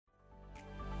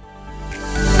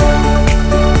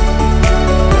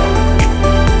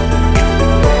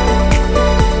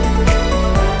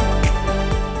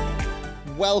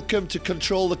Welcome to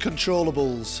Control the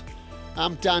Controllables.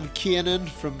 I'm Dan Kiernan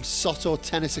from Soto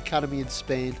Tennis Academy in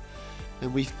Spain,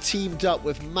 and we've teamed up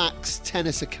with Max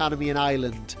Tennis Academy in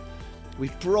Ireland.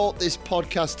 We've brought this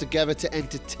podcast together to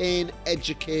entertain,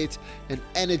 educate, and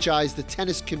energise the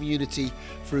tennis community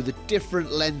through the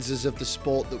different lenses of the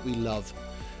sport that we love.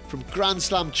 From Grand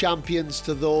Slam champions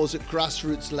to those at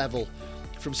grassroots level,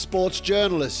 from sports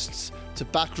journalists to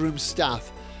backroom staff,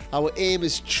 our aim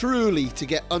is truly to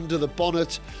get under the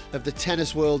bonnet of the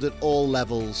tennis world at all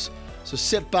levels. So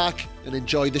sit back and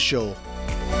enjoy the show.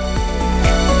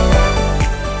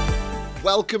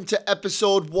 Welcome to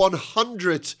episode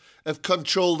 100 of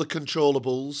Control the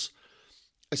Controllables,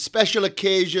 a special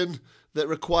occasion that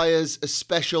requires a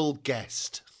special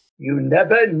guest. You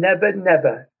never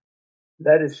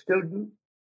let a student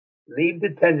leave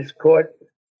the tennis court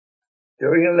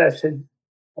during a lesson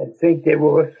and think they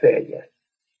were a failure.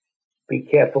 Be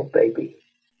careful, baby.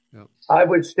 Yep. I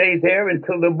would stay there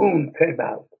until the moon came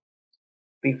out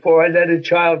before I let a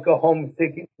child go home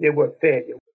thinking they were a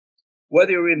failure.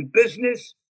 Whether you're in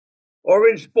business or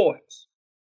in sports,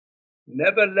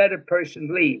 never let a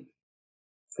person leave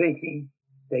thinking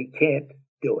they can't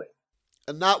do it.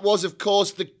 And that was, of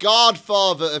course, the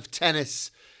godfather of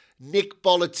tennis, Nick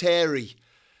Bollettieri.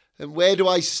 And where do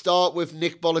I start with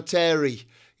Nick Bollettieri?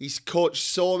 He's coached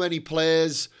so many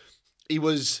players. He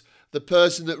was the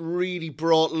person that really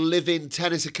brought living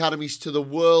tennis academies to the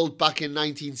world back in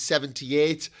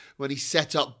 1978 when he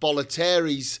set up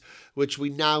Bollettieri's, which we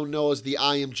now know as the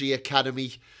IMG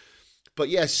Academy. But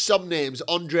yes, some names: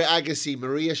 Andre Agassi,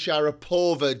 Maria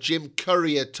Sharapova, Jim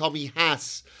Courier, Tommy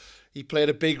Haas. He played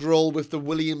a big role with the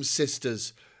Williams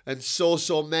sisters, and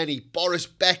so many. Boris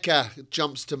Becker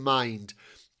jumps to mind.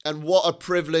 And what a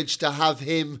privilege to have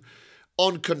him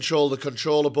on Control the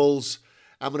Controllables.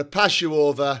 I'm going to pass you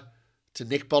over to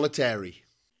Nick Bollettieri.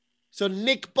 So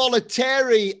Nick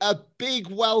Bollettieri, a big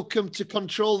welcome to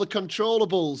Control the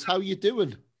Controllables. How you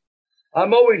doing?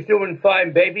 I'm always doing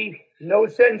fine, baby. No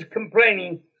sense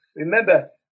complaining. Remember,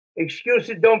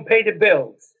 excuses don't pay the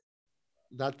bills.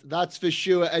 That's for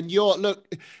sure. And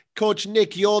look, Coach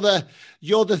Nick, you're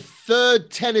the third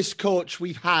tennis coach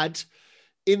we've had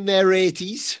in their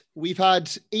 80s. We've had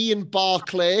Ian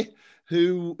Barclay,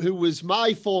 who was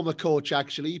my former coach,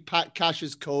 actually, Pat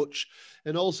Cash's coach,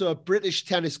 and also a British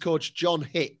tennis coach, John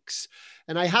Hicks.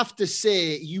 And I have to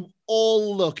say, you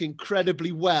all look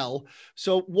incredibly well.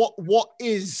 So what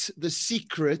is the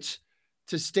secret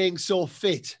to staying so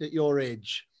fit at your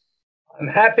age? I'm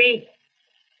happy,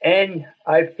 and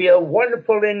I feel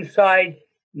wonderful inside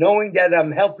knowing that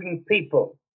I'm helping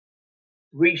people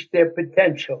reach their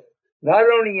potential, not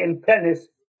only in tennis,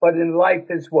 but in life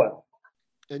as well.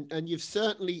 And you've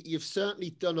certainly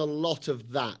done a lot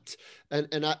of that,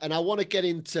 and I want to get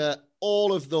into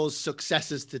all of those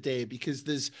successes today, because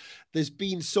there's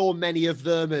been so many of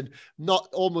them and not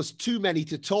almost too many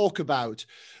to talk about.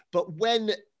 But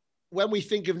when we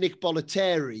think of Nick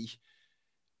Bollettieri,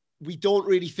 we don't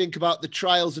really think about the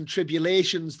trials and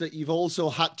tribulations that you've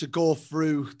also had to go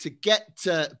through to get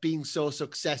to being so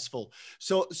successful.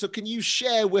 So can you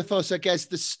share with us, I guess,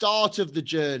 the start of the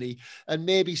journey and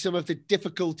maybe some of the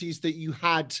difficulties that you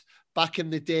had back in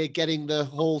the day getting the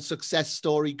whole success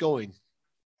story going?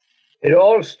 It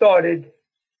all started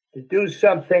to do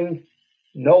something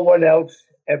no one else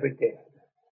ever did.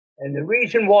 And the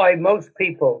reason why most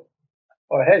people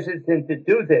are hesitant to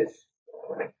do this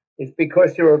is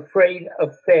because they're afraid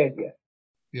of failure.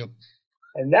 Yep.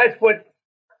 And that's what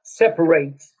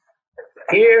separates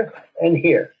here and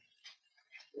here.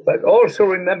 But also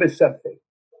remember something,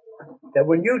 that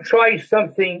when you try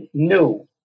something new,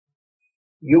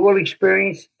 you will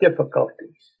experience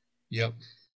difficulties. Yep.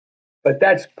 But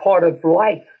that's part of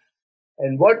life.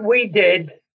 And what we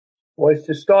did was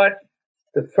to start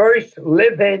the first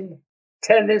live-in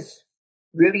tennis,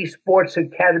 really sports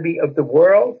academy of the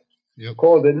world. Yep.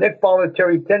 Called the Nick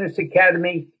Bollettieri Tennis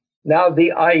Academy, now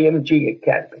the IMG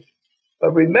Academy.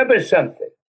 But remember something.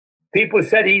 People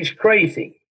said he's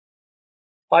crazy.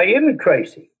 I am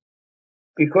crazy,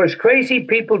 because crazy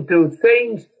people do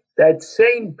things that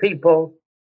sane people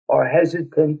are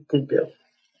hesitant to do.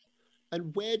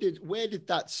 And where did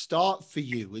that start for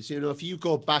you? As you know, if you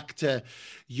go back to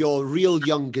your real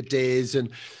younger days,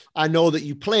 and I know that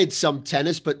you played some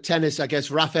tennis, but tennis, I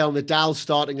guess Rafael Nadal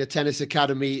starting a tennis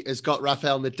academy has got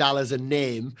Rafael Nadal as a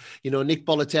name. You know, Nick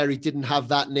Bollettieri didn't have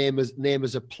that name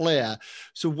as a player.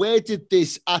 So where did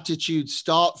this attitude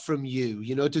start from you?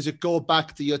 You know, does it go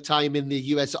back to your time in the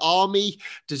US Army?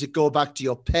 Does it go back to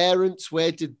your parents?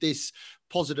 Where did this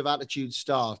positive attitude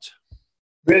start?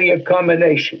 Really a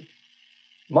combination.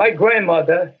 My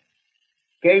grandmother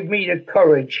gave me the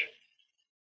courage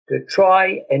to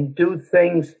try and do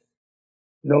things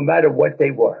no matter what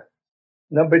they were.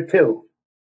 Number two,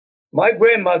 my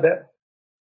grandmother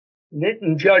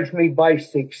didn't judge me by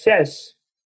success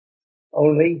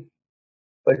only,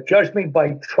 but judged me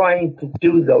by trying to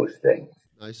do those things.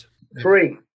 Nice.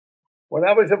 Three, when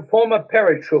I was a former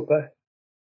paratrooper,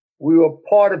 we were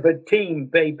part of a team,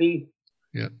 baby.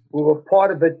 Yeah. We were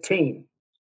part of a team.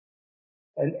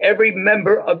 And every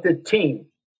member of the team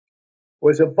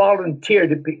was a volunteer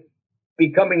to be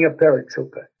becoming a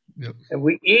paratrooper. Yep. And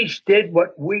we each did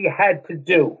what we had to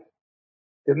do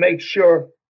to make sure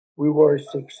we were a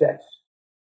success.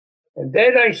 And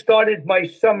then I started my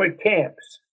summer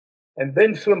camps. And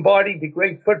Vince Lombardi, the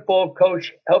great football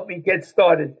coach, helped me get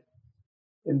started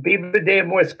in Beaver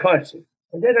Dam, Wisconsin.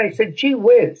 And then I said, gee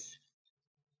whiz,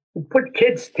 we put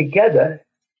kids together.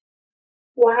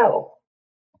 Wow.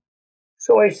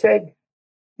 So I said,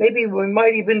 maybe we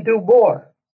might even do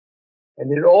more.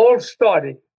 And it all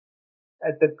started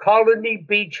at the Colony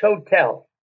Beach Hotel.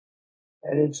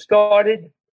 And it started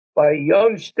by a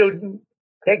young student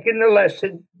taking a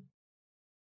lesson.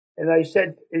 And I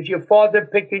said, is your father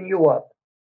picking you up?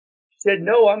 She said,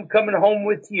 no, I'm coming home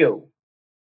with you.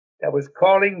 That was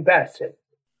Carling Bassett.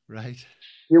 Right.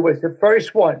 He was the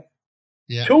first one.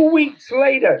 Yeah. 2 weeks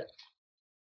later,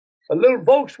 a little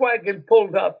Volkswagen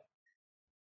pulled up.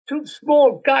 Two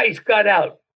small guys got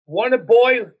out. One a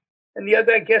boy, and the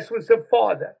other, I guess, was the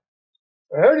father.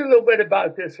 I heard a little bit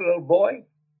about this little boy.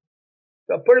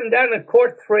 So I put him down in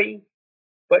court 3.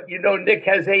 But, you know, Nick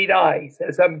has 8 eyes.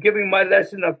 As I'm giving my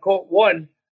lesson on court 1,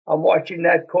 I'm watching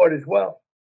that court as well.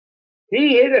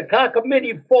 He hit a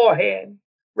cockamamie forehand,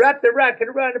 wrapped the racket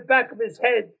around the back of his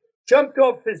head, jumped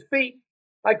off his feet.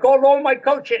 I called all my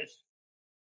coaches.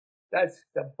 That's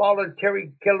the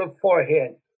Bollettieri killer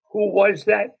forehand. Who was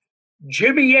that?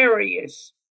 Jimmy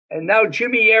Arias. And now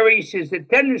Jimmy Arias is the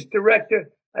tennis director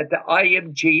at the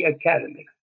IMG Academy.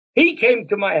 He came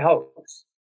to my house.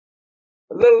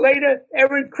 A little later,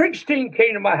 Aaron Krickstein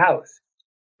came to my house.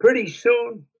 Pretty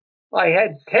soon, I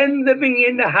had 10 living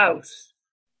in the house.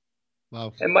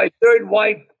 Wow. And my third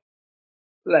wife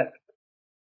left.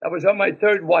 I was on my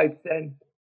third wife then.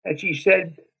 And she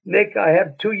said, Nick, I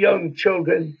have 2 young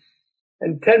children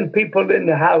and 10 people in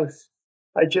the house.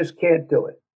 I just can't do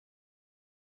it.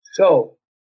 So,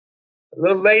 a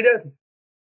little later,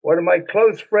 one of my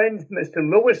close friends, Mr.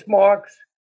 Lewis Marks,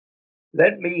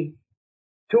 lent me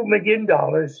 $2 million,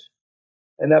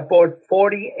 and I bought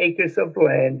 40 acres of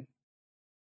land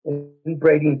in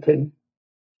Bradenton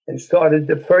and started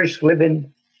the first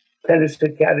living tennis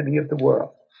academy of the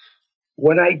world.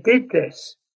 When I did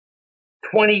this,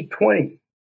 2020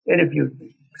 interviewed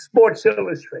me, Sports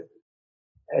Illustrated,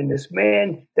 and this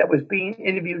man that was being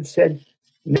interviewed said,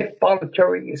 Nick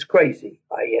Bollettieri is crazy.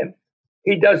 I am.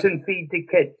 He doesn't feed the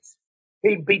kids.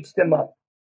 He beats them up.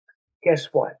 Guess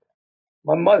what?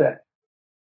 My mother,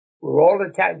 we're all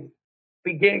Italian,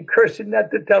 began cursing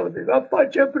at the television.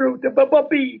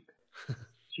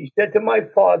 She said to my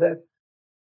father,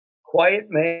 quiet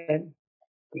man,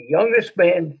 the youngest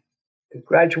man to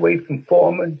graduate from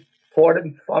Fordham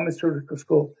Pharmaceutical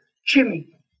School, Jimmy,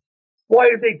 why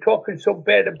are they talking so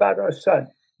bad about our son?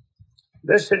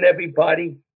 Listen,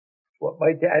 everybody, what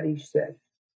my daddy said.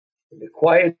 In a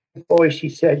quiet voice, he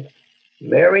said,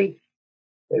 Mary,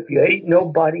 if you ain't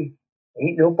nobody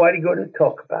going to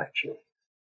talk about you.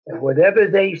 And whatever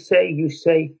they say, you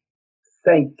say,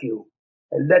 thank you.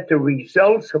 And let the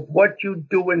results of what you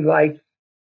do in life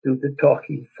do the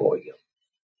talking for you.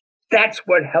 That's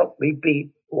what helped me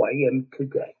be who I am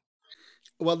today.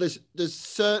 Well, there's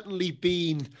certainly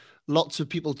been lots of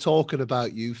people talking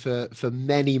about you for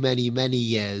many, many, many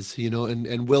years, you know,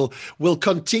 and we'll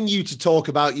continue to talk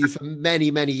about you for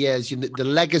many, many years, you know, the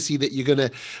legacy that you're going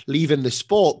to leave in the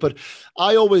sport. But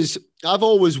I've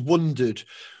always wondered,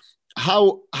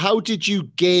 how did you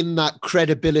gain that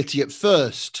credibility at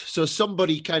first? So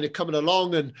somebody kind of coming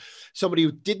along, and somebody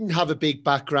who didn't have a big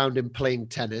background in playing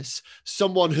tennis,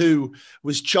 someone who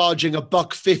was charging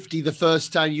 $150 the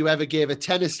first time you ever gave a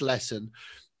tennis lesson.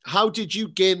 How did you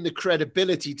gain the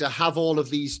credibility to have all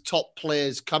of these top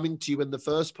players coming to you in the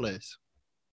first place?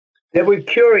 They were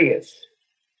curious,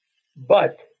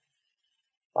 but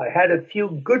I had a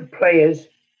few good players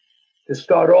to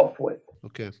start off with.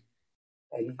 Okay.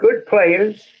 And good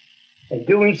players and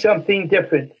doing something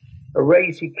different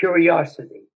raise your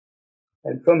curiosity.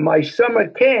 And from my summer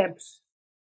camps,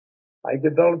 I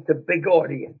developed a big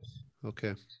audience.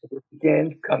 Okay. It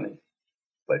began coming.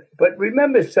 But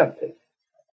remember something.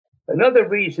 Another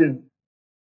reason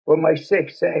for my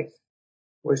success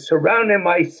was surrounding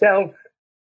myself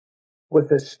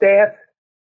with a staff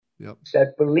Yep.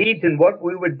 that believed in what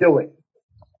we were doing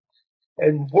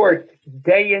and worked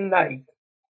day and night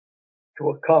to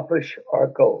accomplish our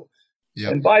goals.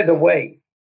 Yep. And by the way,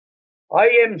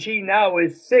 IMG now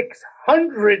is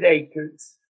 600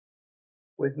 acres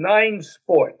with 9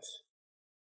 sports,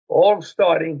 all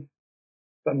starting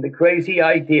from the crazy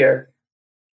idea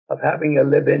of having a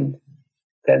live-in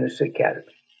tennis academy.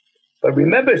 But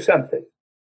remember something.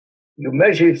 You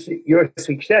measure your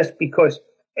success because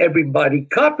everybody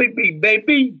copied me,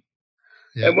 baby.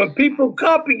 Yeah. And when people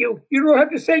copy you, you don't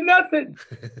have to say nothing.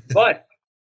 But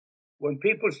when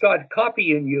people start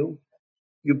copying you,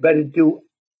 you better do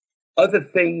other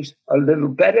things a little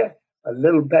better, a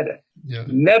little better. Yeah.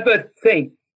 Never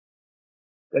think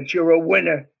that you're a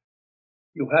winner.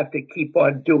 You have to keep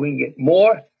on doing it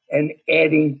more and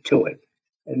adding to it.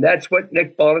 And that's what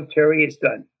Nick Bollettieri has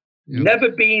done. Yep. Never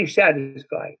being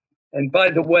satisfied. And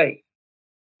by the way,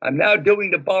 I'm now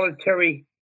doing the Bollettieri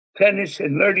Tennis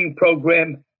and Learning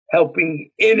Program,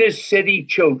 helping inner city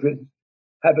children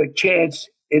have a chance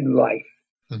in life.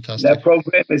 Fantastic. That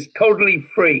program is totally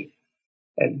free.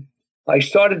 And I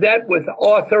started that with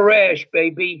Arthur Ashe,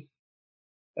 baby.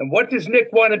 And what does Nick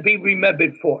want to be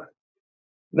remembered for?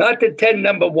 Not the 10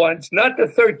 number ones, not the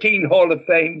 13 Hall of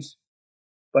Fames,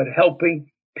 but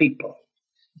helping people.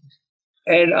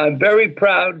 And I'm very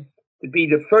proud to be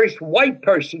the first white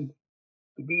person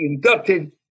to be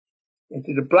inducted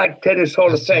into the Black Tennis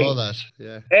Hall of Fame. That.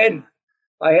 Yeah. And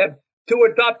I have 2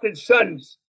 adopted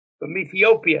sons from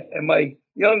Ethiopia. And my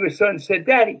younger son said,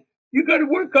 Daddy, you got to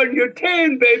work on your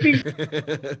tan, baby.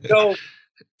 So,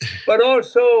 but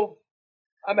also,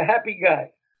 I'm a happy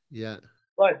guy. Yeah.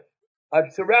 But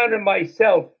I've surrounded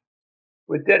myself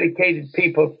with dedicated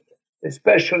people,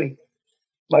 especially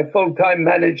my full-time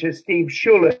manager, Steve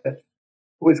Schuler,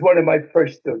 who was one of my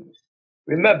first students.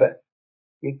 Remember,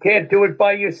 you can't do it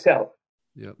by yourself.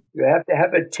 Yep. You have to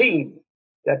have a team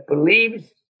that believes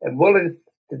and willing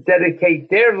to dedicate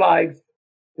their lives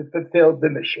to fulfill the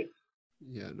mission.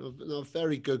 Yeah, no,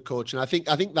 very good, coach. And I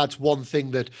think that's one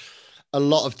thing that a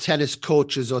lot of tennis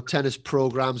coaches or tennis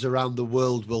programs around the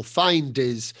world will find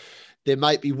is there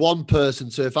might be one person.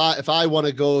 So if I want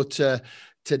to go to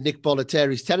Nick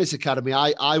Bollettieri's tennis academy,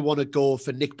 I want to go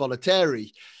for Nick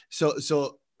Bollettieri.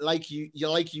 So like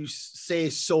you say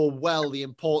so well, the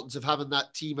importance of having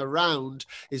that team around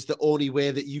is the only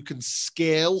way that you can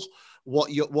scale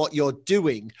what you're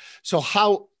doing. So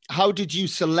how did you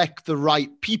select the right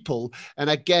people? And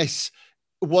I guess,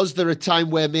 was there a time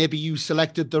where maybe you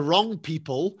selected the wrong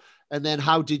people? And then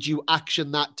how did you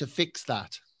action that to fix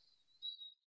that?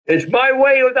 It's my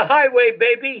way or the highway,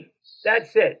 baby.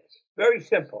 That's it. Very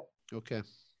simple. Okay.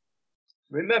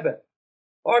 Remember,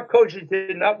 our coaches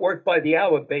did not work by the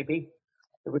hour, baby.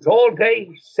 It was all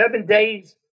day, 7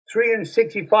 days,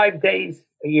 365 days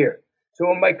a year. So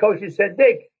when my coaches said,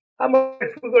 Nick, how much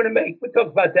we're going to make? We'll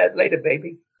talk about that later,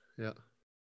 baby. Yeah.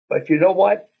 But you know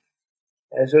what?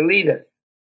 As a leader,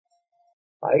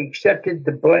 I accepted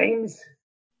the blames.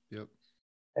 Yep.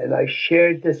 And I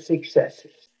shared the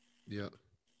successes. Yeah.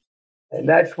 And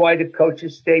that's why the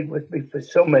coaches stayed with me for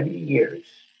so many years.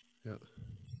 Yeah.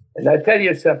 And I tell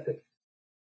you something.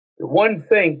 The one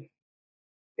thing,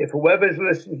 if whoever's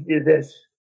listening to this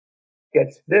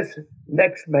gets this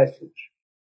next message,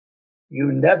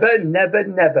 you never, never,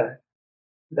 never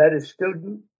let a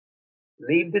student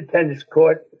leave the tennis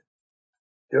court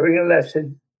during a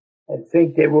lesson and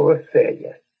think they were a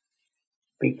failure.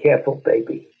 Be careful,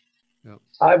 baby. Yep.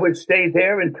 I would stay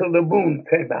there until the moon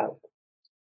came out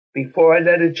before I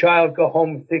let a child go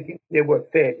home thinking they were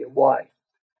a failure. Why?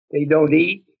 They don't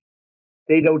eat.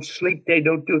 They don't sleep. They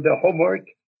don't do their homework.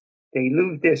 They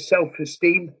lose their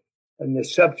self-esteem and they're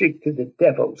subject to the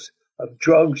devils of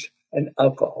drugs and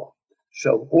alcohol.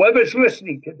 So whoever's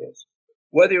listening to this,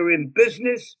 whether you're in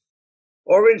business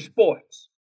or in sports,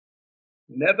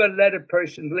 never let a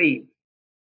person leave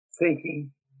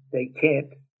thinking they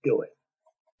can't do it.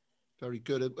 Very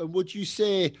good. And would you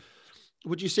say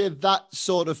that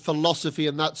sort of philosophy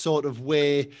and that sort of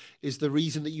way is the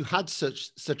reason that you had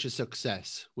such a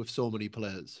success with so many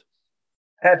players?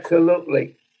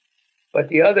 Absolutely. But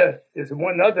there's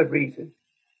one other reason.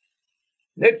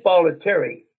 Nick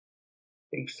Bollettieri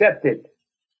accepted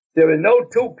there are no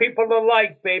 2 people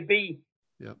alike, baby.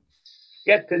 Yep.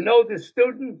 Get to know the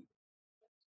student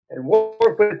and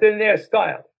work within their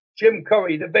style. Jim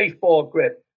Curry, the baseball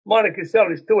grip. Monica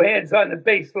Seles, 2 hands on the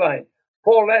baseline.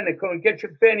 Paul Anaconda, get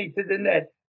your fanny to the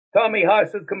net. Tommy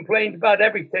Hassel complained about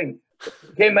everything.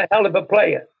 Became a hell of a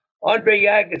player. Andre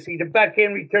Agassi, the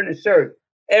backhand return to serve.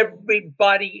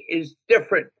 Everybody is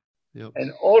different. Yep.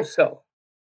 And also,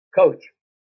 coach,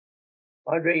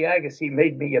 Andre Agassi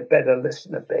made me a better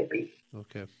listener, baby.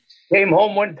 Okay. Came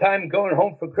home one time, going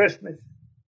home for Christmas.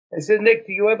 I said, Nick,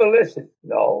 do you ever listen?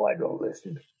 No, I don't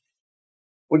listen.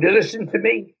 Would you listen to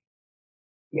me?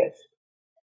 Yes.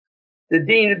 The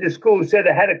dean of the school said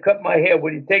I had to cut my hair.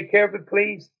 Would you take care of it,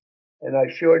 please? And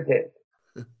I sure did.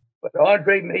 But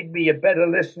Andre made me a better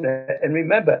listener. And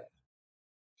remember,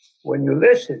 when you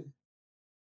listen,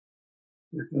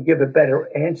 you can give a better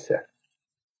answer.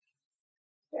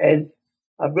 And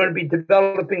I'm going to be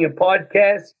developing a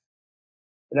podcast,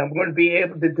 and I'm going to be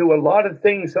able to do a lot of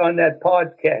things on that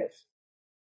podcast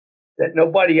that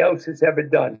nobody else has ever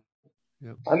done.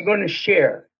 Yep. I'm going to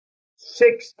share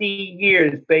 60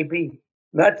 years, baby,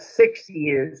 not 60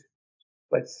 years,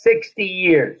 but 60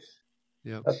 years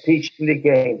Yep. of teaching the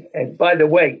game. And by the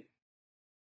way,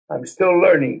 I'm still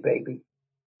learning, baby,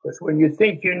 because when you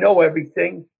think you know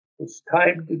everything, it's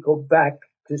time to go back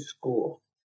to school.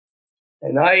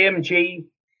 And IMG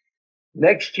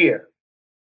next year,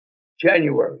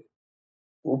 January,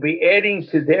 will be adding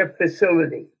to their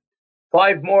facility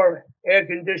 5 more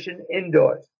air-conditioned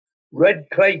indoors, red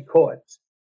clay courts,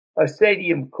 a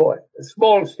stadium court, a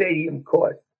small stadium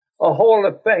court, a Hall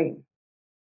of Fame.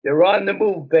 They're on the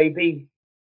move, baby.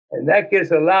 And that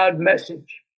gives a loud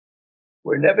message.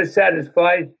 We're never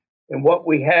satisfied in what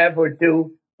we have or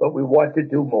do, but we want to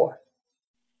do more.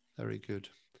 Very good.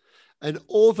 And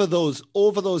over those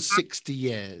 60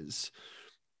 years,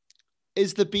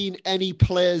 is there been any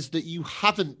players that you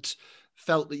haven't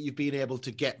felt that you've been able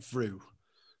to get through?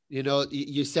 You know,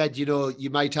 you said, you know, you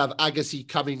might have Agassi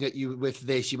coming at you with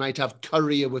this. You might have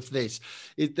Courier with this.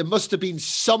 There must have been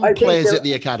some players at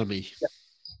the academy.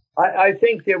 I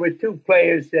think there were 2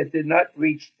 players that did not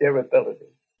reach their ability.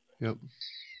 Yep.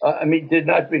 Did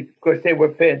not reach, because they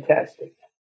were fantastic.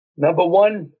 Number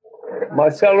 1,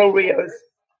 Marcelo Rios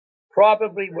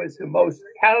probably was the most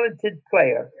talented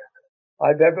player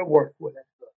I've ever worked with.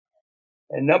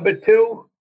 And number 2,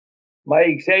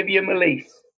 my Xavier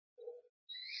Melise.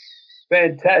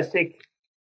 Fantastic.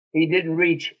 He didn't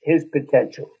reach his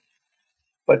potential.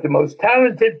 But the most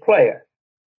talented player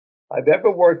I've ever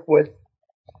worked with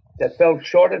that fell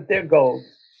short of their goals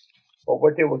or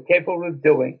what they were capable of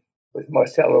doing was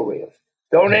Marcelo Rios.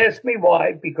 Don't ask me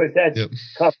why, because that's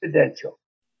confidential.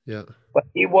 Yeah. But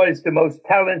he was the most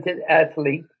talented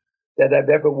athlete that I've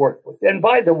ever worked with. And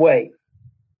by the way,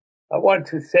 I want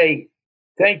to say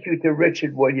thank you to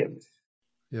Richard Williams.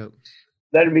 Yeah.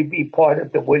 Letting me be part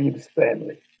of the Williams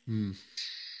family. Mm.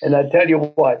 And I tell you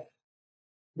what,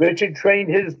 Richard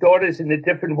trained his daughters in a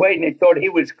different way, and they thought he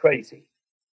was crazy.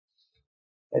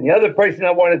 And the other person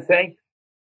I want to thank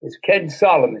is Ken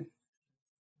Solomon,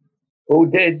 who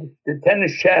did the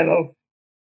Tennis Channel,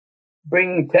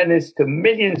 bringing tennis to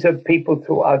millions of people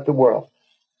throughout the world.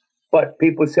 But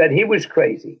people said he was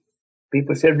crazy.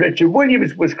 People said Richard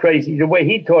Williams was crazy the way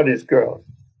he taught his girls.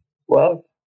 Well,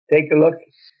 take a look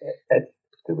at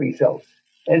the results.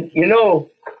 And, you know,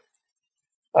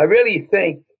 I really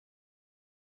think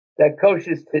that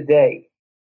coaches today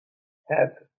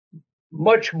have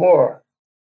much more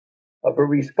of a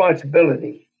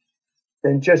responsibility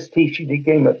than just teaching the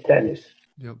game of tennis.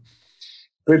 Yep.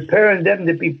 Preparing them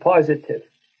to be positive,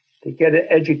 to get an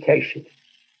education,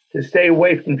 to stay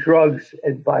away from drugs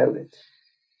and violence.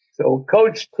 So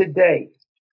coach today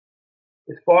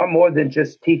is far more than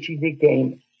just teaching the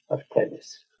game of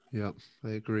tennis. Yeah,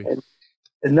 I agree. And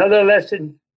another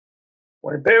lesson,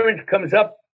 when a parent comes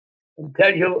up and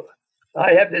tells you,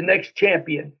 I have the next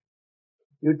champion,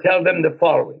 you tell them the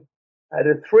following. Out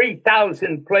of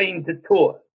 3,000 playing the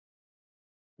tour,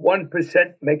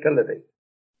 1% make a living.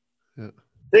 Yeah.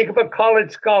 Think of a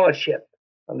college scholarship,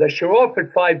 unless you're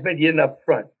offered $5 million up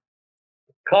front.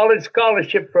 College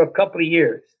scholarship for a couple of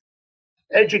years.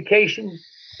 Education,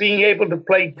 being able to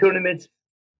play tournaments,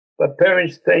 but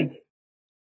parents think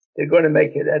they're going to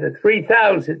make it. Out of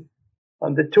 3,000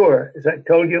 on the tour, as I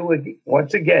told you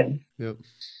once again,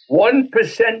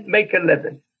 1% make a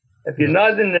living. If you're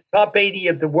not in the top 80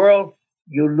 of the world,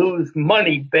 you lose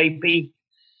money, baby.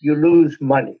 You lose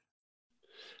money.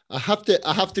 I have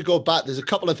to go back. There's a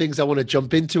couple of things I want to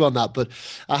jump into on that, but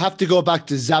I have to go back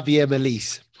to Xavier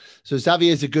Melise. So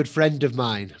Xavier is a good friend of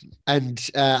mine, and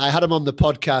I had him on the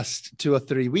podcast 2 or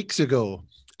 3 weeks ago,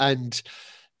 and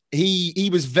he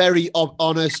was very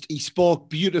honest. He spoke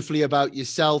beautifully about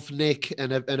yourself, Nick,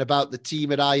 and about the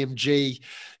team at IMG.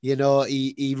 You know,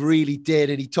 he really did.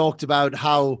 And he talked about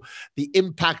how the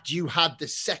impact you had the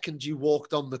second you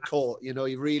walked on the court. You know,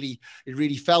 he really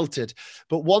felt it.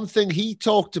 But one thing he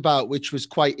talked about, which was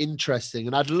quite interesting,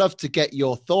 and I'd love to get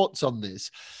your thoughts on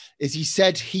this, is he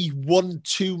said he won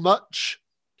too much.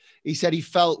 he said he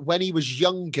felt when he was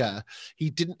younger, he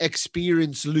didn't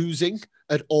experience losing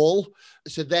at all.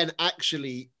 So then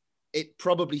actually it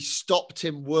probably stopped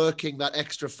him working that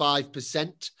extra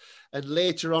 5%. And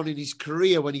later on in his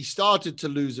career, when he started to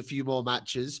lose a few more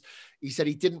matches, he said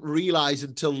he didn't realize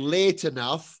until late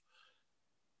enough.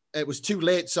 It was too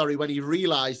late, sorry, when he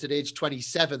realized at age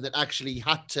 27 that actually he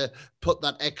had to put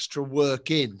that extra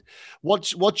work in.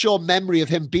 What's your memory of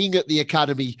him being at the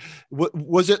academy?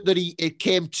 Was it that it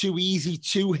came too easy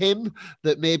to him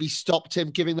that maybe stopped him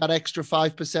giving that extra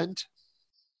 5%?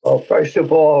 Well, first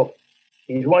of all,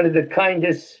 he's one of the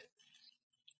kindest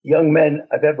young men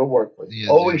I've ever worked with,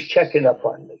 always checking up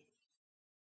on me.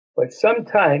 But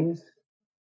sometimes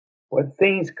when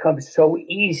things come so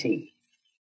easy,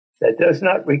 that does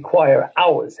not require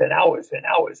hours and hours and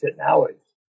hours and hours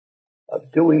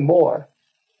of doing more,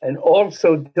 and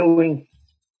also doing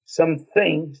some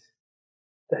things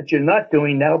that you're not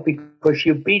doing now because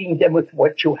you're beating them with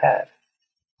what you have.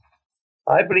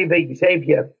 I believe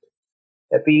Xavier,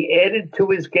 if he added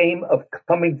to his game of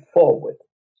coming forward,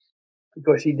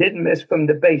 because he didn't miss from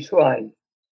the baseline,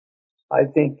 I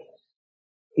think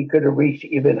he could have reached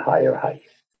even higher heights.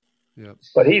 Yep.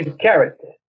 But he's a character.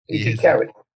 He's a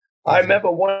character. I remember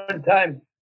one time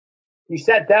he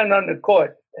sat down on the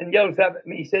court and yells at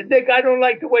me. He said, "Nick, I don't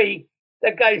like the way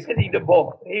that guy's hitting the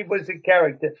ball." He was a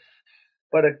character,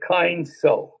 but a kind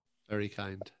soul. Very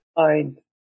kind.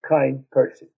 Kind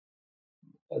person.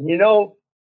 And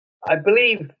I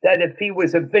believe that if he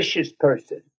was a vicious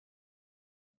person,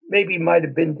 maybe he might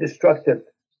have been destructive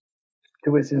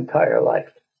to his entire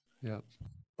life. Yeah.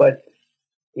 But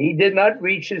he did not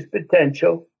reach his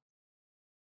potential.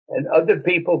 And other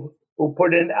people who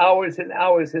put in hours and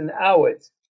hours and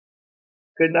hours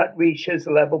could not reach his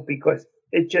level because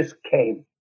it just came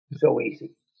so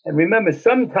easy. And remember,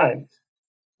 sometimes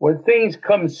when things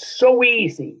come so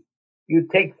easy, you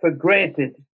take for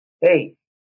granted, hey,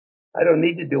 I don't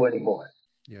need to do anymore.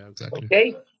 Yeah, exactly.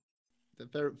 Okay?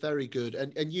 Very, very good.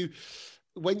 And you,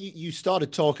 when you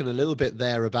started talking a little bit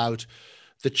there about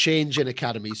the change in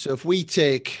academy. So if we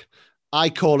take, I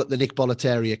call it the Nick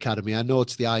Bollettieri Academy. I know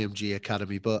it's the IMG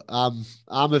Academy, but I'm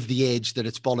of the age that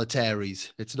it's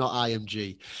Bollettieri's. It's not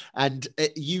IMG. And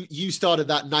you started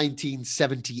that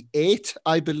 1978,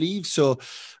 I believe. So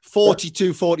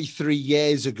 42, 43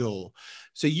 years ago.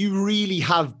 So you really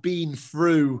have been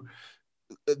through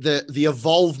the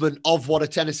evolvement of what a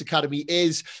tennis academy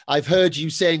is. I've heard you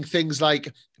saying things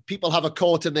like people have a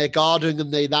court in their garden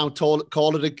and they now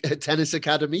call it a tennis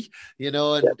academy, and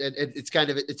it's kind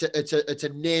of it's a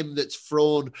name that's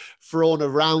thrown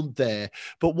around there.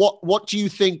 But what do you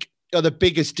think are the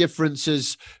biggest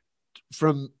differences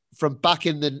from back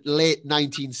in the late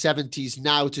 1970s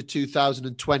now to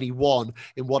 2021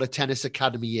 in what a tennis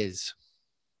academy is?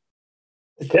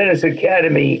 The tennis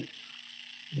academy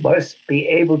must be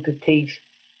able to teach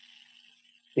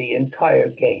the entire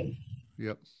game.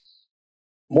 Yep.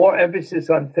 More emphasis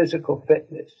on physical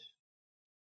fitness,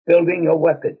 building a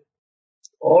weapon.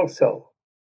 Also,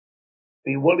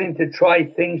 be willing to try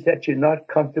things that you're not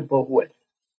comfortable with.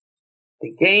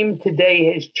 The game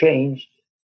today has changed.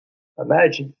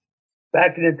 Imagine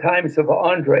back in the times of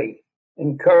Andre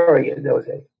and Curry in those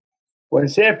days. When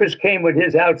Sampras came with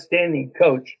his outstanding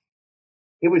coach,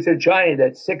 he was a giant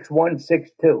at 6'1",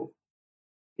 6'2".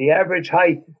 The average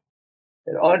height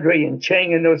that Andre and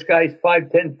Chang and those guys,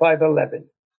 5'10", 5'11".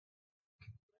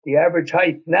 The average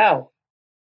height now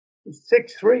is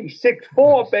 6'3",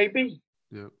 6'4", baby.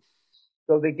 Yeah.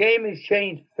 So the game has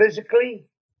changed physically,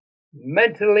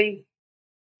 mentally,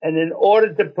 and in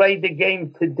order to play the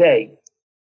game today,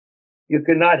 you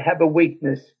cannot have a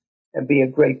weakness and be a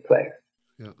great player.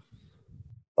 Yeah.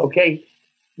 Okay?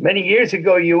 Many years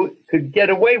ago, you could get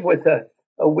away with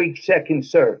a weak second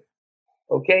serve.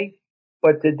 Okay?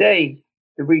 But today,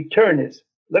 the return is,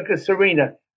 look at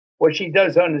Serena, what she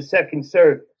does on the second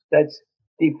serve, that's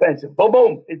defensive. Boom,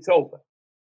 boom, it's over.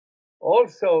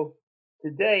 Also,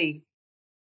 today,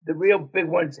 the real big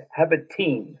ones have a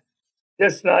team.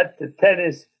 Just not the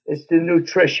tennis, it's the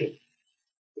nutrition.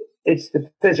 It's the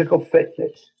physical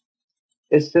fitness.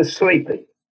 It's the sleeping.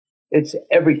 It's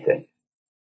everything.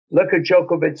 Look at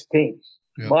Djokovic's team.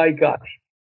 Yeah. My gosh.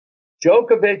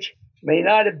 Djokovic may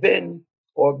not have been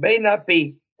or may not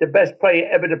be the best player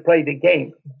ever to play the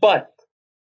game, but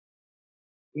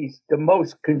he's the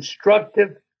most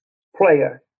constructive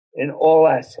player in all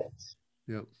assets.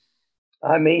 Yep.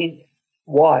 I mean,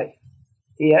 why?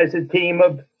 He has a team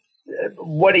of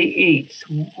what he eats,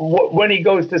 when he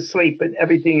goes to sleep, and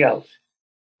everything else.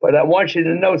 But I want you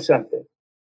to know something.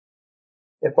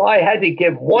 If I had to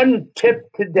give one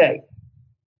tip today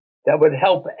that would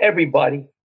help everybody,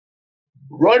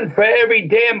 Run for every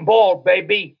damn ball,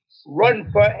 baby. Run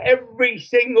for every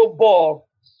single ball.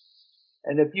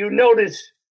 And if you notice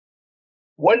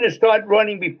when to start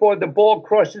running before the ball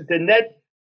crosses the net,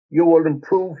 you will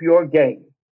improve your game.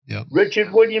 Yep.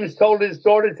 Richard Williams told his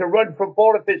daughter to run for a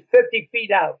ball if it's 50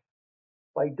 feet out.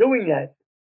 By doing that,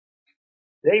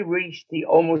 they reached the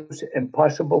almost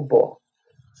impossible ball.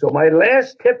 So my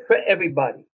last tip for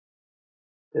everybody,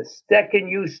 the second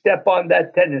you step on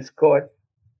that tennis court,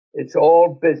 it's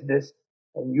all business,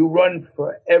 and you run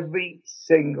for every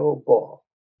single ball.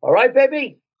 All right,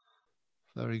 baby?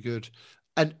 Very good.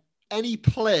 And any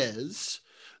players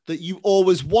that you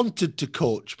always wanted to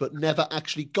coach but never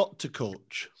actually got to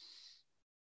coach?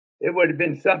 It would have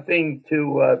been something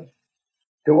to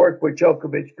work with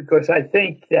Djokovic, because I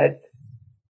think that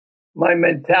my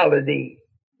mentality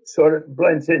sort of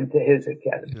blends into his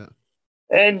academy. Yeah.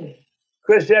 And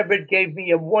Chris Everett gave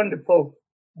me a wonderful,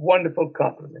 wonderful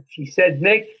compliment. She said,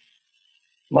 Nick,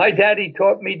 my daddy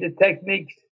taught me the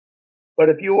techniques, but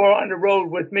if you were on the road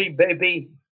with me,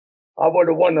 baby, I would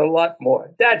have won a lot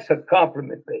more. That's a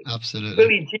compliment, baby. Absolutely.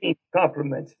 Billie Jean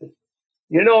compliments me.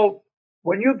 You know,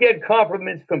 when you get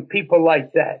compliments from people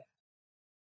like that,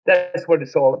 that's what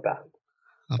it's all about.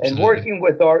 Absolutely. And working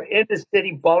with our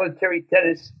inner-city Bollettieri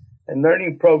tennis and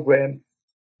learning program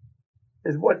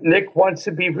is what Nick wants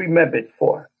to be remembered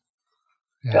for.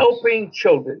 Yeah. Helping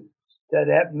children that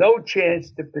have no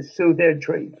chance to pursue their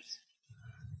dreams.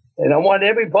 And I want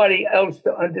everybody else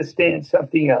to understand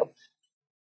something else.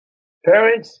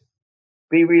 Parents,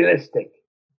 be realistic.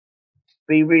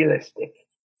 Be realistic.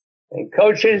 And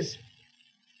coaches,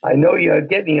 I know you're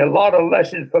getting a lot of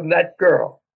lessons from that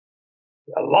girl.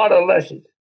 A lot of lessons.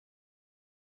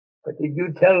 But did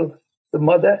you tell the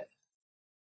mother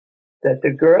that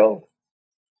the girl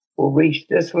will reach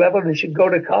this level and should go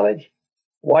to college?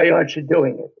 Why aren't you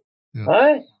doing it?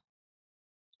 Yeah.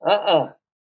 Huh?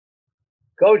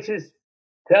 Coaches,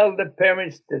 tell the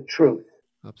parents the truth.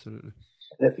 Absolutely.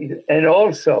 And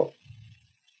also,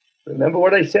 remember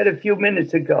what I said a few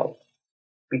minutes ago.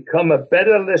 Become a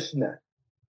better listener.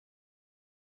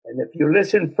 And if you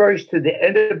listen first to the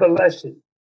end of a lesson,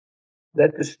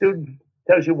 that the student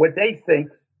tells you what they think,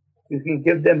 you can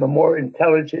give them a more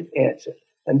intelligent answer.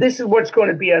 And this is what's going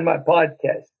to be on my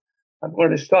podcast. I'm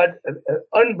going to start an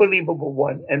unbelievable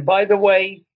one. And by the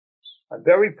way, I'm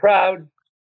very proud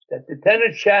that the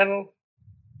Tennis Channel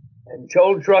and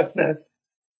Joel Druckner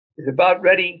is about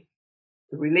ready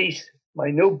to release my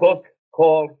new book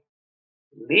called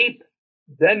Leap,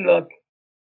 Then Look,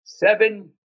 7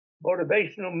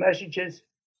 Motivational Messages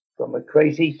from a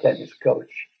Crazy Tennis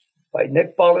Coach by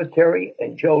Nick Bollettieri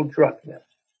and Joel Druckner.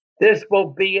 This will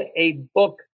be a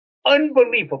book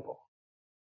unbelievable.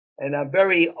 And I'm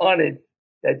very honored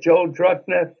that Joel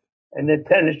Druckner and the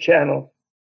Tennis Channel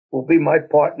will be my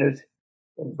partners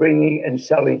in bringing and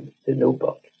selling the new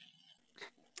book.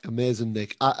 Amazing,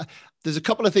 Nick. There's a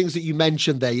couple of things that you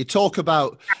mentioned there. You talk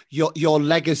about your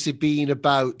legacy being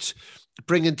about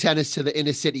bringing tennis to the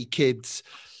inner city kids,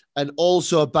 and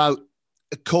also about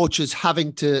coaches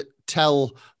having to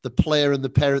tell the player and the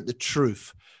parent the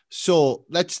truth. So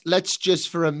let's just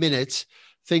for a minute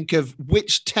think of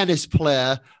which tennis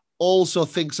player also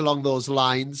thinks along those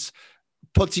lines,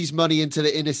 puts his money into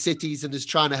the inner cities and is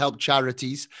trying to help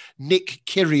charities. Nick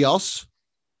Kyrgios.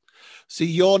 So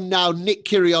you're now Nick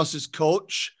Kyrgios's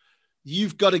coach.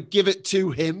 You've got to give it to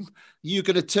him. You're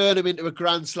going to turn him into a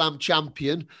Grand Slam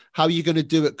champion. How are you going to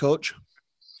do it, Coach?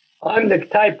 I'm the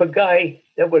type of guy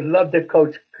that would love to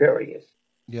coach Kyrgios.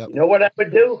 Yep. You know what I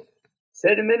would do?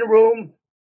 Sit him in a room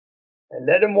and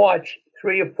let him watch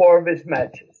 3 or 4 of his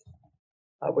matches.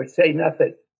 I would say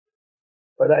nothing.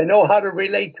 But I know how to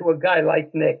relate to a guy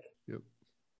like Nick. Yep.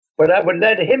 But I would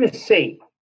let him see.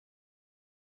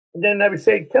 And then I would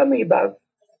say, tell me about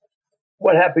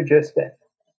what happened just then.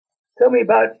 Tell me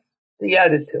about the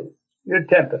attitude, your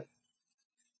temper.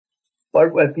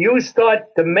 But if you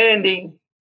start demanding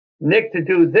Nick to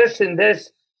do this and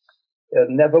this, it'll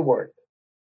never work.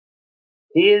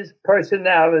 His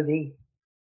personality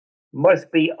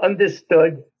must be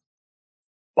understood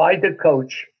by the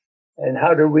coach and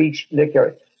how to reach Nick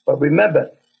Kyrgios. But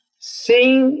remember,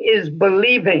 seeing is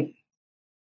believing.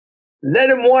 Let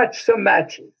him watch some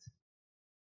matches.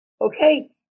 Okay?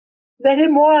 Let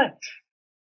him watch.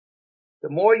 The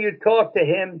more you talk to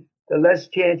him, the less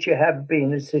chance you have of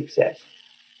being a success.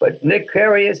 But Nick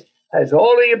Kyrgios has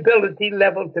all the ability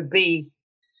level to be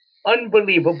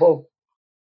unbelievable,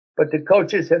 but the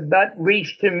coaches have not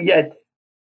reached him yet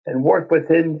and worked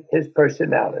within his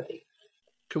personality.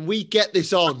 Can we get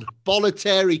this on?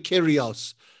 Bollettieri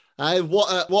Kyrgios.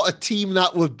 What a team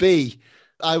that would be.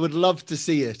 I would love to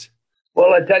see it.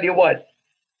 Well, I tell you what,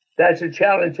 that's a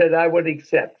challenge that I would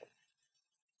accept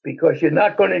because you're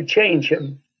not going to change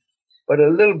him, but a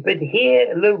little bit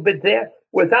here, a little bit there,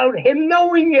 without him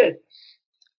knowing it.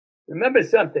 Remember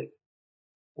something.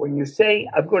 When you say,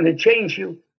 I'm going to change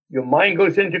you, your mind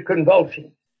goes into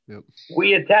convulsion. Yep.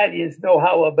 We Italians know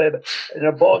how a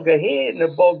boga here and a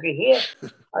boga here.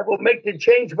 I will make the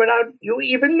change without you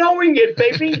even knowing it,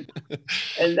 baby.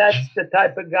 And that's the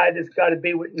type of guy that's got to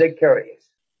be with Nick Kyrgios.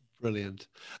 Brilliant.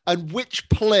 And which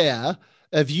player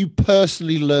have you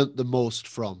personally learnt the most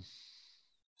from?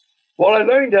 Well, I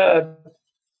learned a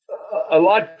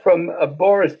lot from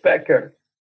Boris Becker.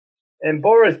 And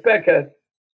Boris Becker,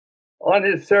 on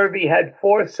his serve, he had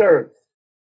 4 serves.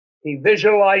 He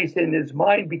visualized in his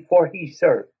mind before he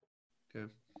served. Okay.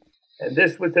 And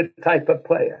this was the type of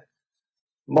player.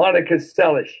 Monica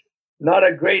Seles, not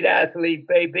a great athlete,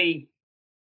 baby,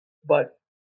 but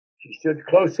she stood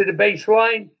close to the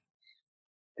baseline,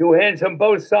 2 hands on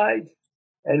both sides,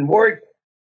 and worked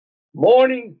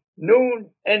morning,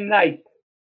 noon, and night.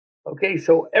 Okay,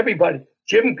 so everybody,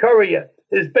 Jim Courier,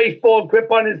 his baseball grip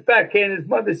on his backhand, his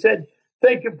mother said,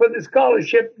 "Thank you for the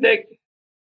scholarship, Nick.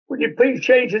 Would you please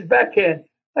change his backhand?"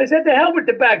 I said, "The hell with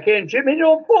the backhand, Jim. Hit it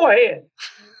on forehand."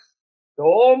 So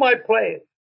all my players,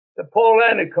 the Paul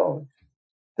Anacones,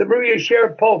 the Maria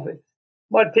Sharapova,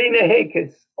 Martina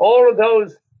Hingis, all of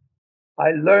those,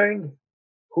 I learned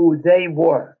who they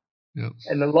were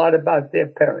and a lot about their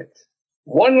parents.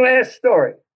 One last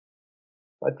story.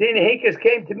 Martina Hingis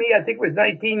came to me, I think it was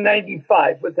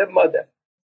 1995, with her mother.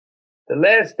 The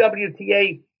last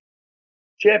WTA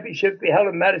championship we held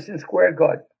in Madison Square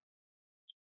Garden.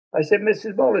 I said,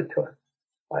 "Mrs. Bollettieri,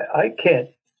 I can't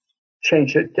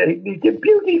change her technique. They're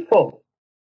beautiful."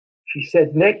 She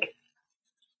said, "Nick,"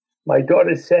 my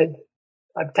daughter said,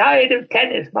 "I'm tired of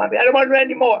tennis, Mommy. I don't want to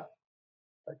anymore."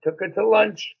 I took her to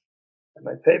lunch at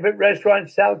my favorite restaurant in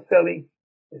South Philly.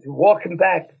 As we're walking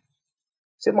back, I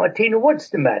said, "Martina, what's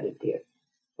the matter, dear?"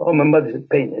 "Oh, my mother's a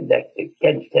pain in the neck.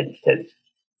 Tennis.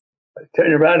 I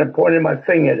turned around and pointed my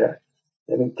finger at her.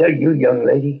 "Let me tell you, young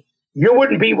lady, you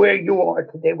wouldn't be where you are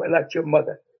today without your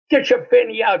mother. Get your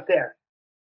fanny out there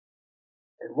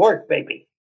and work, baby."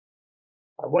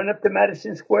 I went up to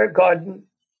Madison Square Garden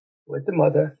with the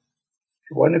mother.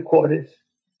 She won the quarters,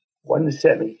 won the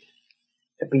semis,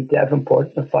 and beat Davenport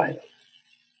in the finals.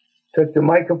 Took the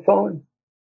microphone.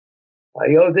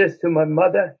 I owe this to my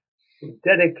mother, who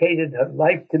dedicated her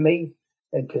life to me,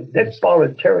 and to Nick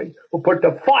Bollettieri, who put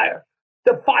the fire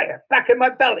back in my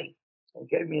belly and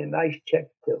gave me a nice check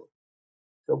too.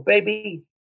 So, baby,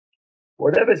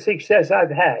 whatever success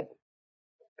I've had,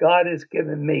 God has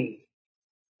given me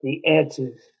the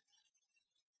answers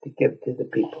to give to the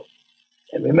people.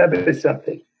 And remember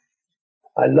something,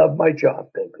 I love my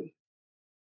job, baby.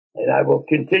 And I will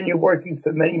continue working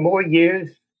for many more years.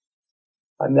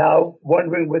 I'm now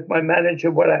wondering with my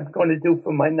manager what I'm going to do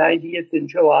for my 90th in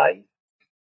July.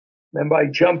 Remember, I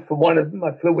jumped for one of them.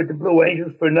 I flew with the Blue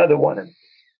Angels for another one.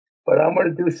 But I'm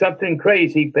going to do something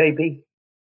crazy, baby.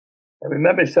 And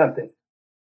remember something.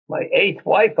 My 8th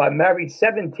wife, I married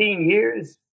 17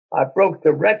 years. I broke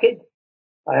the record.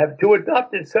 I have 2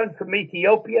 adopted sons from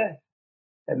Ethiopia.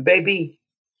 And baby,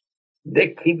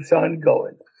 Nick keeps on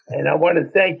going. And I want to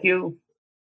thank you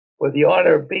for the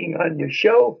honor of being on your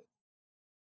show.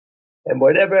 And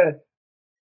whatever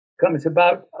comes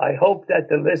about, I hope that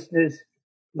the listeners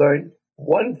learn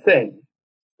one thing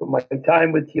from my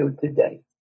time with you today.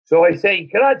 So I say,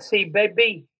 grazie,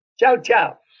 baby. Ciao,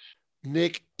 ciao.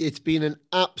 Nick, it's been an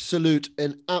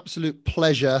absolute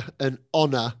pleasure and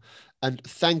honor. And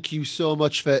thank you so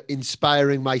much for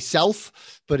inspiring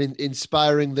myself, but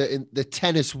inspiring the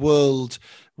tennis world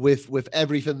with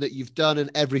everything that you've done and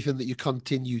everything that you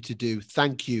continue to do.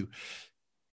 Thank you.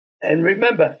 And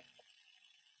remember,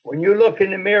 when you look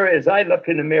in the mirror, as I look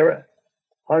in the mirror,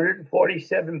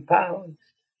 147 pounds,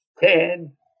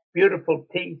 tan, beautiful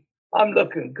teeth. I'm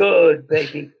looking good,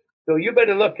 baby. So you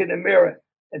better look in the mirror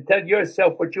and tell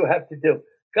yourself what you have to do.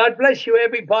 God bless you,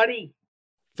 everybody.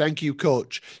 Thank you,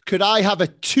 Coach. Could I have a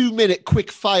 2-minute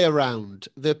quick fire round?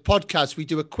 The podcast, we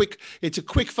do it's a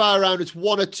quick fire round. It's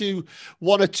one or two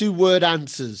word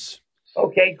answers.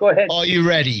 Okay, go ahead. Are you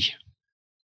ready?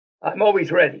 I'm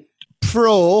always ready.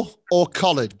 Pro or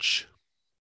college?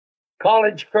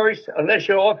 College first, unless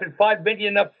you're offered $5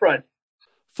 million up front.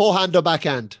 Forehand or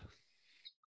backhand?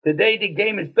 Today, the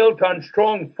game is built on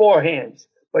strong forehands,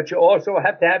 but you also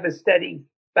have to have a steady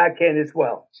backhand as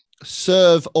well.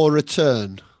 Serve or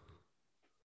return?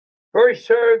 First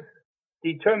serve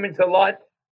determines a lot,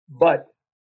 but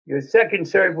your second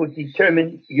serve will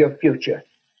determine your future.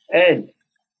 And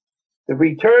the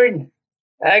return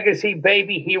Agassi,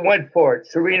 baby, he went for it.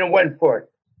 Serena went for it.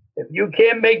 If you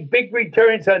can't make big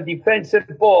returns on defensive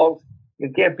balls,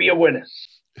 you can't be a winner.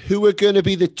 Who are going to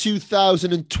be the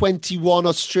 2021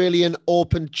 Australian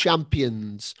Open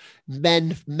champions?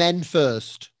 Men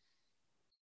first.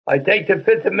 I take the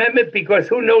Fifth Amendment because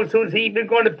who knows who's even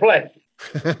going to play.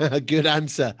 Good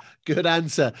answer. Good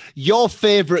answer. Your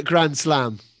favorite Grand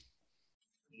Slam?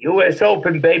 U.S.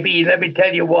 Open, baby. Let me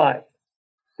tell you why.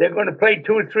 They're going to play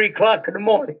 2 or 3 o'clock in the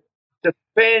morning. The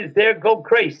fans there go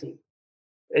crazy.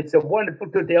 It's a wonderful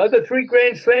tour. The other 3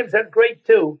 Grand Slams are great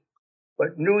too.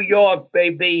 But New York,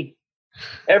 baby,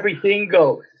 everything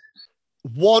goes.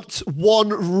 What one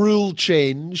rule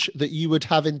change that you would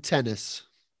have in tennis?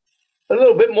 A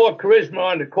little bit more charisma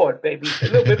on the court, baby. A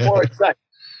little bit more excitement.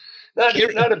 Not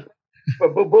a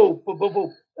boo-boo.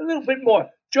 A little bit more.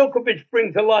 Djokovic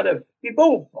brings a lot of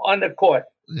boo on the court.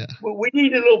 Yeah. We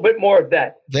need a little bit more of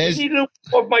that. We need a little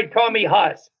more of my Tommy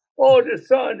Haas. Oh, the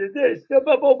sun, this, the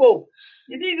boo.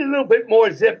 You need a little bit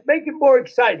more zip. Make it more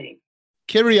exciting.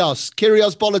 Kyrgios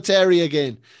Bollettieri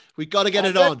again. We got to get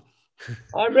it on.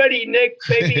 I'm ready, Nick,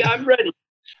 baby. I'm ready.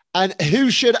 And who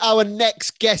should our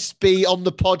next guest be on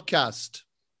the podcast?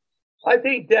 I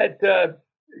think that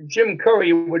Jim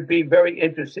Curry would be a very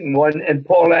interesting one, and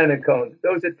Paul Annacone.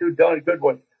 Those are 2 darn good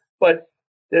ones. But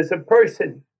there's a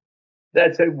person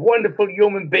that's a wonderful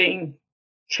human being,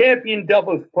 champion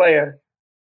doubles player,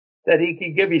 that he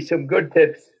can give you some good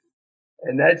tips,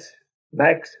 and that's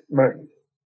Max Murray.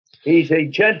 He's a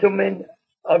gentleman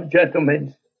of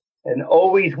gentlemen and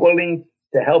always willing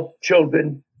to help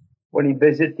children when he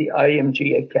visits the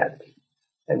IMG Academy.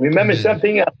 And remember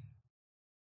something else.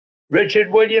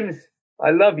 Richard Williams,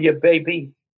 I love you,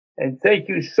 baby. And thank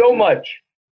you so much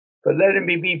for letting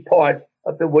me be part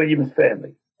of the Williams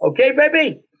family. Okay,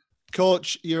 baby?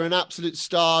 Coach, you're an absolute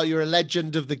star. You're a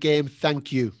legend of the game.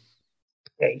 Thank you.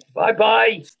 Okay,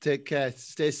 bye-bye. Take care.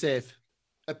 Stay safe.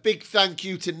 A big thank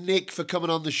you to Nick for coming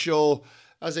on the show.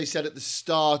 As I said at the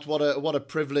start, what a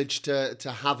privilege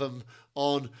to have him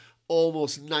on.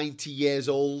 Almost 90 years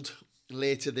old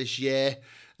later this year.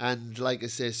 And like I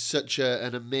say, such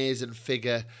an amazing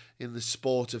figure in the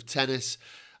sport of tennis.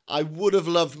 I would have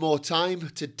loved more time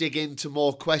to dig into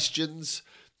more questions.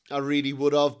 I really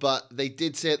would have, but they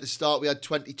did say at the start we had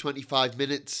 20-25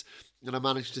 minutes, and I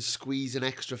managed to squeeze an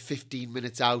extra 15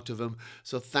 minutes out of him.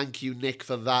 So thank you, Nick,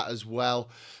 for that as well.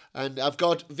 And I've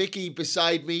got Vicky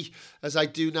beside me, as I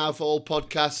do now for all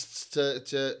podcasts,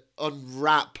 to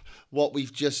unwrap what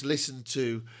we've just listened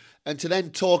to and to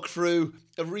then talk through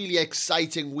a really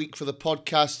exciting week for the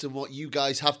podcast and what you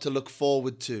guys have to look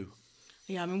forward to.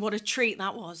 Yeah, I mean, what a treat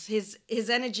that was. His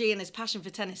energy and his passion for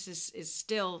tennis is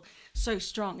still so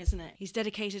strong, isn't it? He's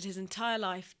dedicated his entire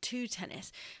life to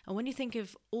tennis. And when you think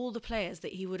of all the players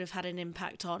that he would have had an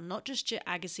impact on, not just your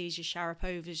Agassi's, your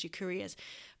Sharapovas, your Couriers,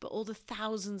 but all the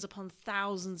thousands upon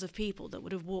thousands of people that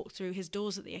would have walked through his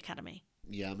doors at the academy.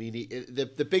 Yeah, I mean,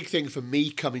 the big thing for me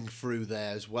coming through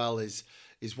there as well is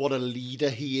what a leader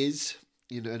he is.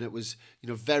 And it was,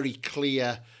 very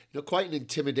clear, quite an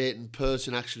intimidating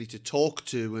person actually to talk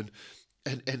to.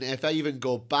 And if I even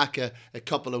go back a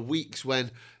couple of weeks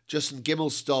when Justin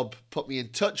Gimelstob put me in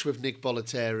touch with Nick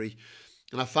Bollettieri,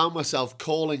 and I found myself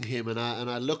calling him, and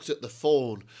I looked at the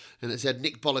phone and it said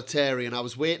Nick Bollettieri, and I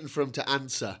was waiting for him to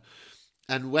answer.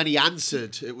 And when he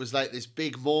answered, it was like this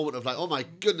big moment of like, oh my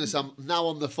goodness, I'm now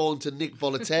on the phone to Nick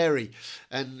Bollettieri.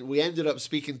 And we ended up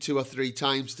speaking 2 or 3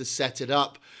 times to set it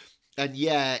up. And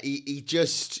yeah, he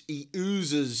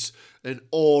oozes an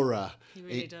aura. He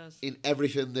really does. In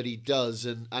everything that he does.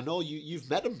 And I know you've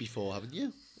met him before, haven't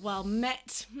you? Well,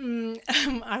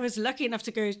 I was lucky enough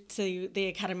to go to the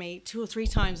academy 2 or 3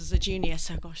 times as a junior.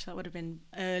 So, gosh, that would have been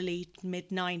early,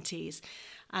 mid-90s.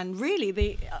 And really,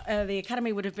 the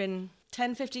academy would have been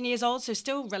 10, 15 years old, so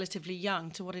still relatively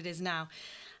young to what it is now.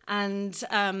 And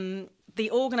the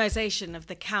organisation of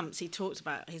the camps he talked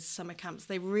about, his summer camps,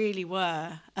 they really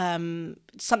were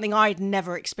something I'd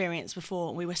never experienced before.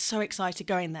 And we were so excited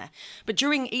going there. But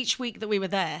during each week that we were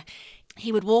there,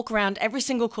 he would walk around every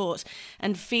single court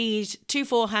and feed 2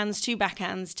 forehands, 2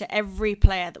 backhands to every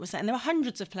player that was there. And there were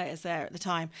hundreds of players there at the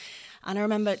time. And I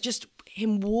remember just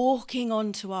him walking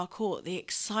onto our court, the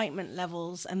excitement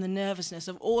levels and the nervousness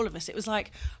of all of us. It was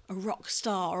like a rock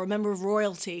star or a member of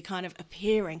royalty kind of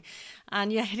appearing.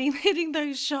 And yeah, hitting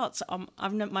those shots,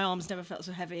 my arms never felt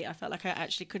so heavy. I felt like I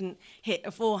actually couldn't hit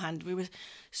a forehand. We were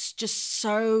just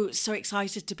so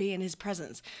excited to be in his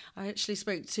presence. I actually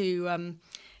spoke to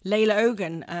Layla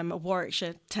Ogan, a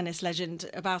Warwickshire tennis legend,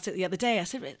 about it the other day. I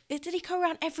said, did he go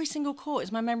around every single court?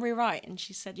 Is my memory right? And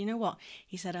she said, you know what?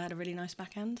 He said, I had a really nice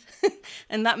backhand.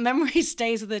 And that memory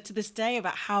stays with her to this day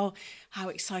about how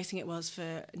exciting it was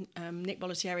for Nick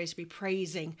Bollettieri to be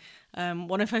praising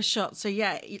one of her shots. So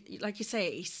yeah, like you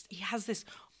say, he has this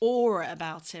aura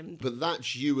about him. But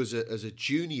that's you as a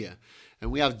junior.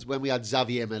 And when we had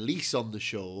Xavier Melisse on the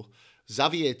show,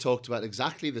 Xavier talked about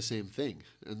exactly the same thing.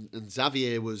 And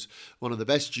Xavier was one of the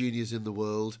best juniors in the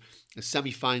world, a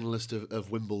semi-finalist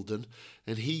of Wimbledon.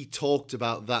 And he talked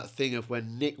about that thing of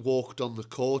when Nick walked on the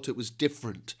court, it was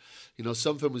different. You know,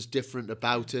 something was different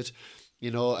about it.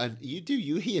 You know, and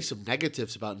you hear some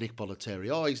negatives about Nick Bollettieri.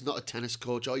 Oh, he's not a tennis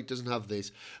coach. Oh, he doesn't have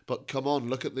this. But come on,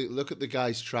 look at the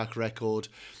guy's track record.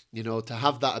 You know, to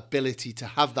have that ability, to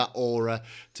have that aura,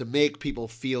 to make people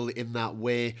feel in that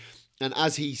way. And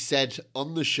as he said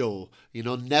on the show, you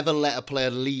know, never let a player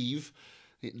leave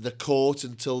the court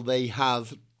until they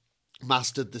have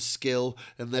mastered the skill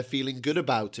and they're feeling good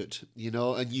about it, you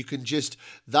know, and you can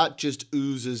that just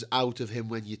oozes out of him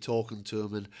when you're talking to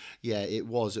him. And yeah, it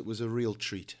was a real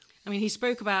treat. I mean, he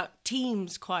spoke about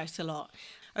teams quite a lot.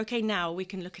 Okay, now we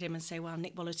can look at him and say, well,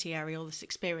 Nick Bollettieri, all this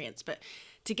experience, but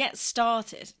to get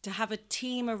started, to have a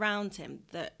team around him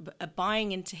that are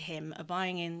buying into him, are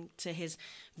buying into his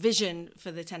vision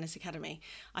for the tennis academy,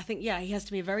 I think, yeah, he has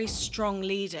to be a very strong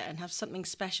leader and have something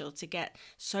special to get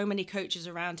so many coaches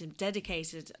around him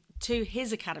dedicated to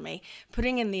his academy,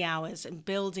 putting in the hours and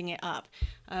building it up.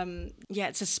 Yeah,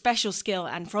 it's a special skill,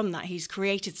 and from that, he's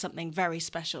created something very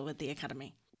special with the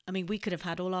academy. I mean, we could have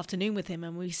had all afternoon with him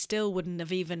and we still wouldn't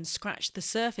have even scratched the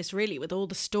surface, really, with all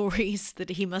the stories that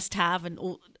he must have and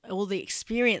all the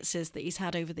experiences that he's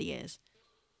had over the years.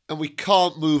 And we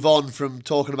can't move on from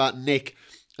talking about Nick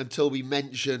until we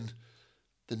mention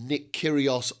the Nick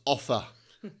Kyrgios offer.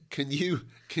 Can you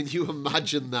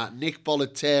imagine that? Nick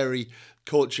Bollettieri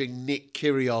coaching Nick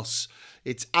Kyrgios.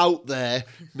 It's out there.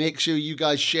 Make sure you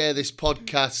guys share this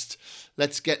podcast.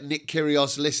 Let's get Nick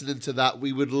Kyrgios listening to that.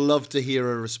 We would love to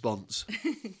hear a response.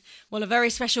 Well, a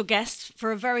very special guest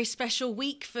for a very special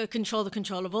week for Control the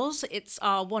Controllables. It's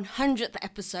our 100th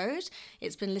episode.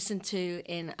 It's been listened to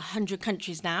in 100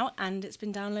 countries now, and it's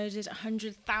been downloaded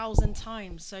 100,000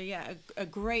 times. So yeah, a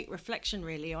great reflection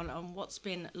really on what's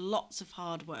been lots of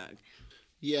hard work.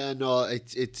 Yeah, no,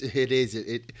 it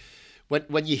is.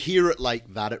 When you hear it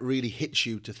like that, it really hits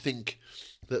you to think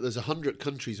that there's 100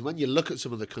 countries. And when you look at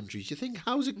some of the countries, you think,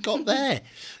 how's it got there?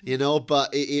 You know, but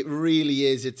it really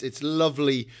is. It's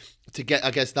lovely to get,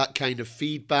 I guess, that kind of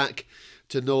feedback,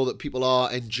 to know that people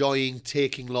are enjoying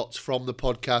taking lots from the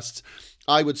podcasts.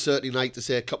 I would certainly like to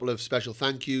say a couple of special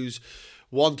thank yous.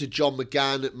 One to John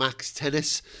McGann at Max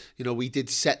Tennis. You know, we did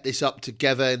set this up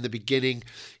together in the beginning.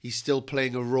 He's still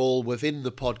playing a role within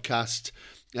the podcast.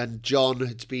 And John,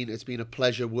 it's been a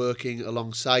pleasure working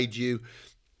alongside you.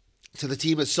 To the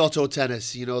team at Soto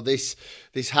Tennis, you know, this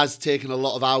has taken a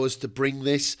lot of hours to bring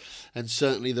this, and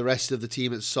certainly the rest of the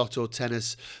team at Soto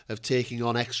Tennis have taken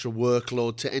on extra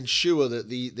workload to ensure that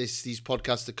these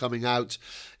podcasts are coming out.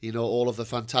 You know, all of the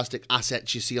fantastic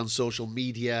assets you see on social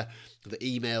media, the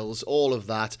emails, all of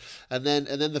that, and then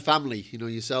the family. You know,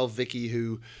 yourself, Vicky,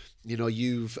 who, you know,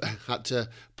 you've had to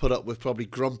put up with probably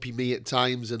grumpy me at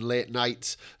times and late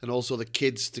nights, and also the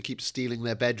kids to keep stealing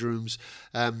their bedrooms.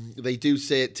 They do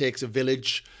say it takes a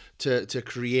village to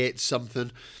create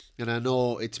something. And I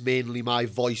know it's mainly my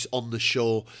voice on the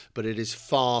show, but it is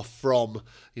far from,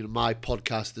 you know, my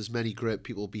podcast. There's many great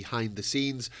people behind the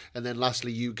scenes. And then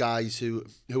lastly, you guys who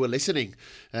are listening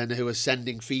and who are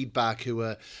sending feedback, who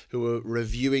are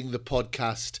reviewing the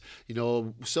podcast. You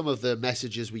know, some of the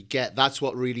messages we get, that's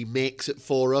what really makes it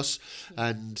for us.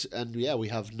 And yeah, we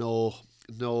have no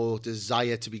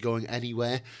desire to be going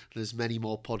anywhere. There's many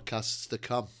more podcasts to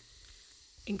come,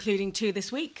 including 2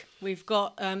 this week. We've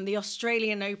got the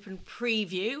Australian Open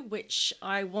preview, which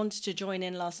I wanted to join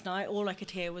in last night. All I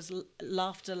could hear was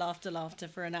laughter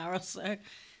for an hour or so.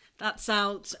 That's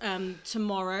out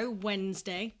tomorrow,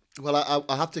 Wednesday. Well,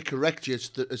 I have to correct you.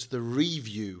 It's the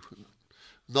review,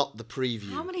 not the preview.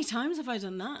 How many times have I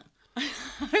done that?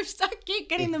 I keep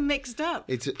getting them mixed up.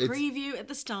 It's preview at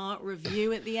the start,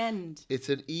 review at the end. It's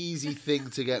an easy thing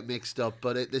to get mixed up,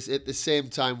 but at the same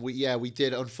time, we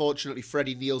did. Unfortunately,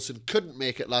 Freddie Nielsen couldn't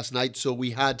make it last night, so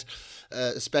we had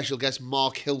a special guest,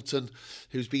 Mark Hilton,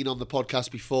 who's been on the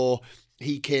podcast before.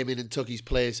 He came in and took his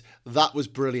place. That was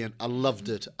brilliant. I loved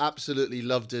it. Absolutely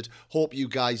loved it. Hope you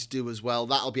guys do as well.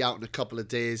 That'll be out in a couple of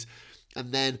days.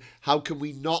 And then how can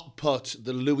we not put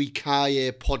the Louis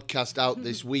Carrier podcast out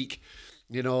this week?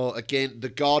 You know, again, the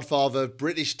godfather of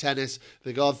British tennis,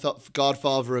 the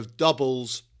godfather of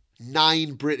doubles,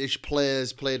 9 British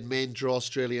players played main draw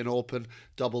Australian Open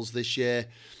doubles this year.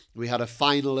 We had a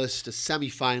finalist, a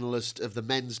semi-finalist of the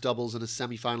men's doubles and a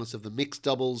semi-finalist of the mixed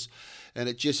doubles. And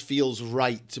it just feels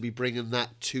right to be bringing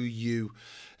that to you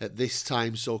at this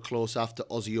time so close after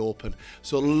Aussie Open.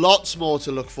 So lots more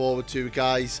to look forward to,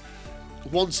 guys.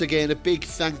 Once again, a big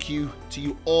thank you to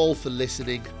you all for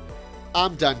listening.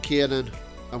 I'm Dan Kiernan,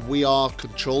 and we are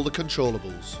Control the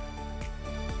Controllables.